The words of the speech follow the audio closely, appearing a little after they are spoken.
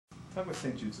Talk about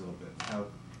St. Jude's a little bit. How,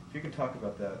 if you could talk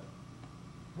about that.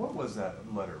 What was that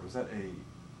letter? Was that a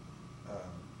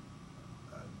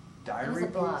diary It was a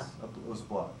blog. piece? It was a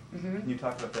blog. Mm-hmm. Can you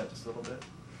talk about that just a little bit?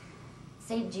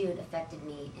 St. Jude affected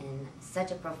me in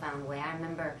such a profound way. I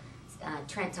remember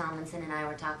Trent Tomlinson and I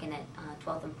were talking at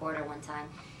 12th and Porter one time,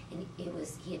 and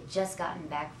he had just gotten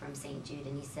back from St. Jude,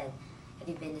 and he said, have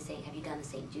you done the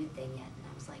St. Jude thing yet? And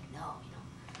I was like, no,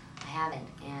 I haven't.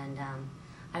 And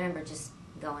I remember just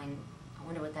going, I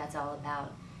wonder what that's all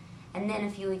about. And then a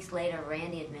few weeks later,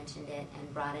 Randy had mentioned it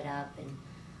and brought it up, and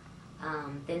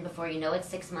then before you know it,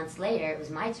 6 months later, it was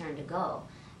my turn to go.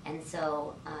 And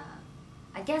so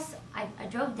I guess I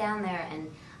drove down there,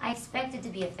 and I expected to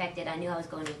be affected. I knew I was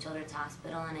going to a children's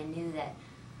hospital, and I knew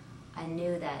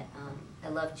that I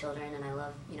love children, and I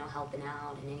love helping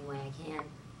out in any way I can.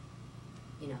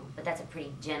 But that's a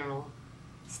pretty general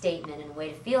statement and a way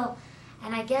to feel.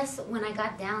 And I guess when I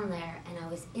got down there and I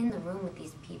was in the room with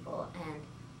these people and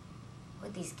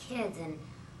with these kids, and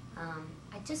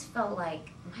I just felt like,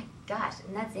 my gosh,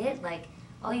 and that's it. Like,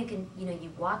 all you can,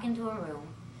 you walk into a room,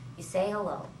 you say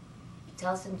hello, you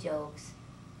tell some jokes,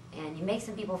 and you make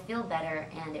some people feel better,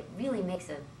 and it really makes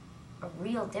a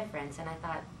real difference. And I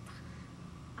thought,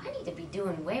 I need to be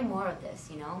doing way more of this,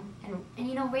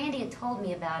 And Randy had told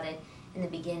me about it in the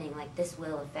beginning, like, this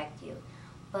will affect you.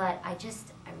 But I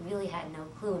really had no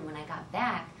clue. And when I got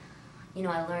back,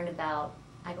 I learned about,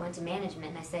 I went to management,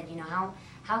 and I said,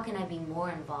 how can I be more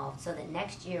involved so that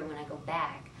next year when I go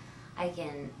back, I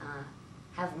can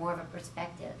have more of a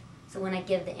perspective. So when I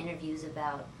give the interviews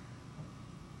about,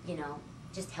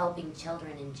 just helping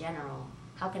children in general,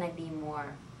 how can I be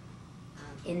more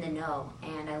in the know?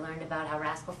 And I learned about how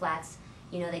Rascal Flatts,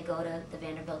 they go to the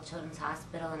Vanderbilt Children's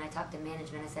Hospital, and I talked to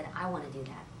management. I said, I want to do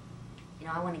that.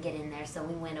 I want to get in there. So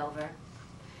we went over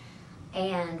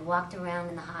and walked around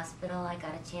in the hospital. I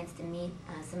got a chance to meet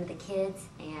some of the kids,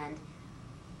 and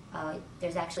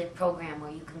there's actually a program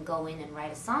where you can go in and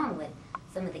write a song with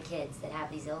some of the kids that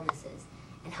have these illnesses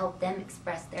and help them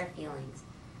express their feelings.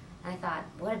 And I thought,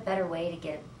 what a better way to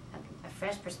get a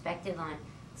fresh perspective on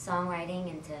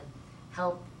songwriting and to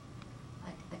help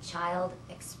a child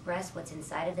express what's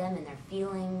inside of them and their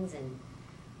feelings. And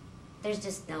there's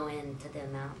just no end to the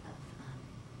amount of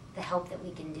the help that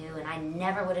we can do, and I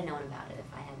never would have known about it if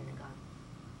I hadn't have gone.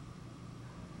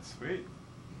 Sweet.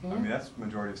 Mm-hmm. I mean, that's the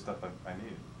majority of stuff I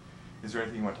need. Is there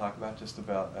anything you want to talk about, just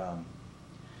about,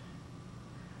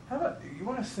 how about, you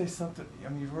want to say something, I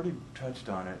mean, you've already touched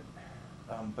on it,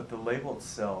 but the label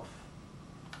itself,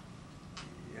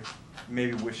 if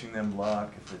maybe wishing them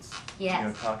luck, if it's,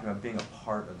 yes, talking about being a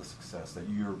part of the success, that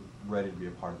you're ready to be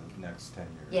a part of the next 10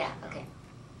 years. Yeah, okay.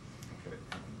 Okay.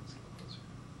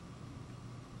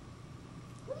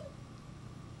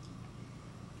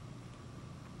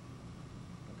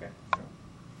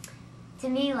 To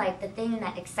me, like, the thing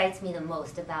that excites me the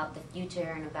most about the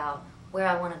future and about where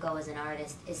I want to go as an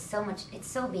artist is so much, it's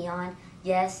so beyond,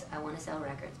 yes, I want to sell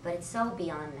records, but it's so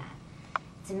beyond that.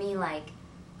 To me, like,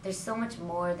 there's so much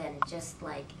more than just,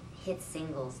 like, hit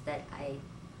singles that I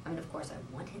mean, of course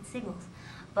I want hit singles,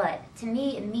 but to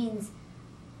me it means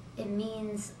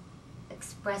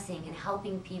expressing and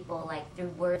helping people, like, through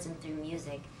words and through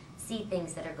music, see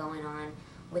things that are going on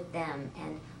with them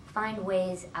and find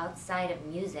ways outside of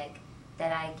music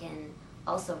that I can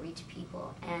also reach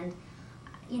people. And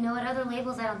at other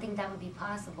labels I don't think that would be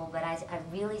possible, but I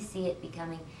really see it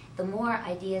becoming, the more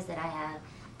ideas that I have,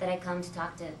 that I come to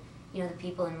talk to the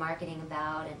people in marketing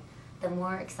about, and the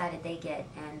more excited they get.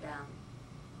 And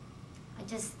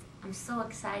I'm so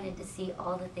excited to see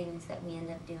all the things that we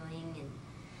end up doing, and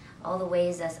all the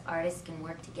ways us artists can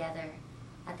work together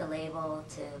at the label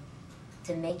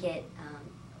to make it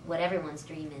what everyone's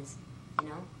dream is,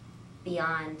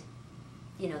 beyond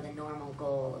the normal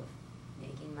goal of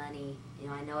making money.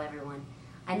 I know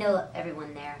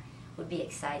everyone there would be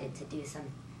excited to do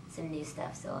some new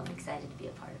stuff, so I'm excited to be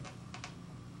a part of it.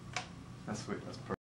 That's sweet. That's perfect.